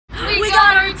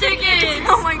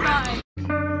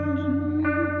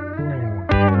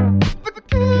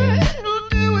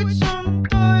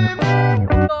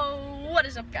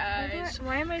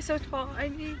so tall? I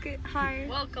need to get higher.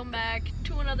 Welcome back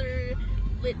to another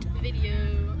lit video.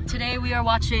 Today we are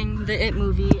watching the It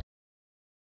movie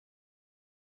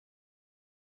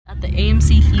at the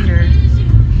AMC Theater.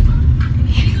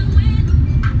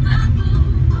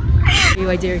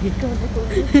 I dare you.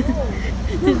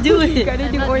 Do it. You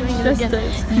gotta do more than just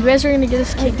this. You guys are gonna get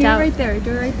us kicked out. Do it right there. Do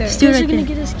it right there. Just do it right there.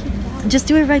 Get us kicked out. Just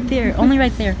do it right there. Only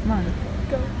right there. Come on.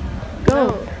 Go.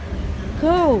 Go.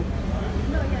 Go.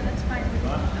 No, yeah, that's fine.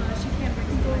 She can't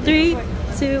bring 3,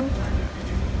 2,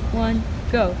 1,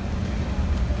 go.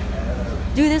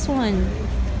 Do this one.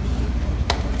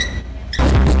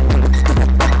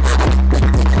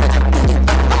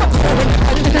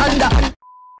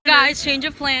 Guys, change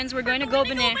of plans. We're going to go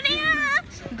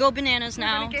bananas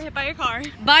now. We're gonna get hit by a car.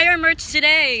 Buy our merch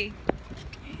today.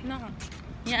 No.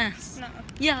 Yes. No.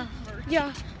 Yeah.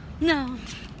 Yeah. No.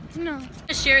 No. We're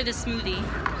gonna share this smoothie.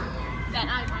 That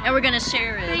I bought. And we're gonna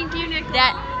share it. Thank you,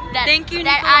 Nicola. Thank you,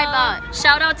 that Nicola. I bought.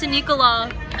 Shout out to Nicola.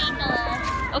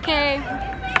 Okay.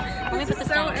 Let me put this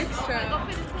so down. extra.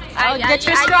 I'll get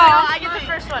your I straw. get the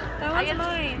first one. That one's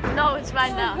mine. No, it's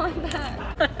mine now. I want that.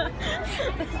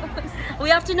 We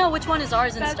have to know which one is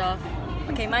ours and stuff.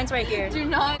 Okay, mine's right here. Do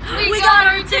not. We got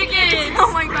our tickets!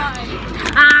 Oh my god.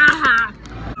 Ah!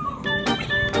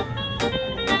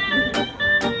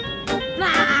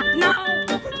 No!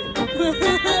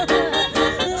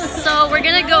 So we're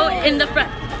gonna go in the front.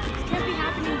 This can't be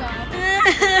happening,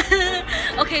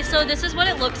 God. Okay, so this is what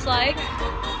it looks like.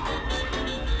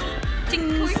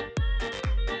 Ding.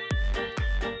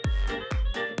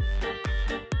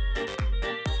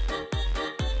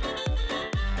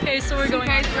 Okay, so we're going.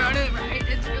 Guys, we're on it right.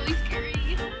 It's really scary.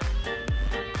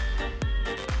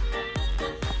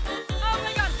 Oh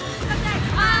my god.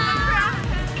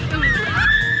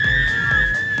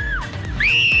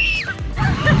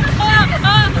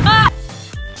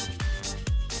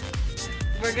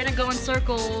 We're gonna go in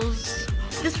circles.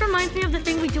 This reminds me of the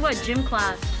thing we do at gym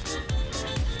class.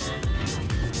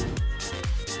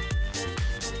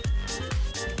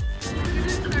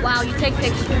 Wow, you take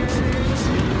pictures.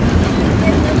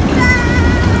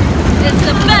 It's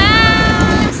the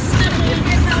best!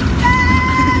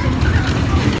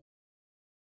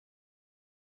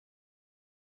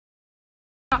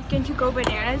 Walked in to go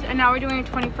bananas, and now we're doing a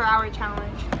 24-hour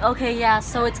challenge. Okay, yeah,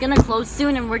 so it's gonna close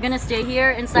soon and we're gonna stay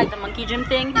here inside the monkey gym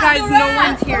thing. Guys, no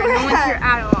one's here. No one's here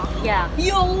at all. Yeah.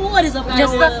 Yo, what is up, guys?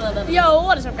 Yo,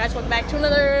 what is up, guys? Welcome back to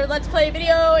another Let's Play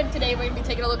video, and today we're gonna be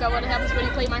taking a look at what happens when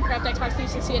you play Minecraft Xbox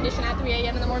 360 Edition at 3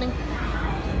 a.m. in the morning.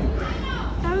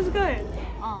 That was good.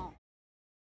 Oh.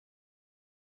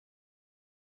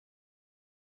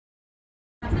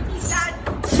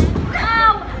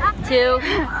 2,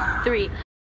 3.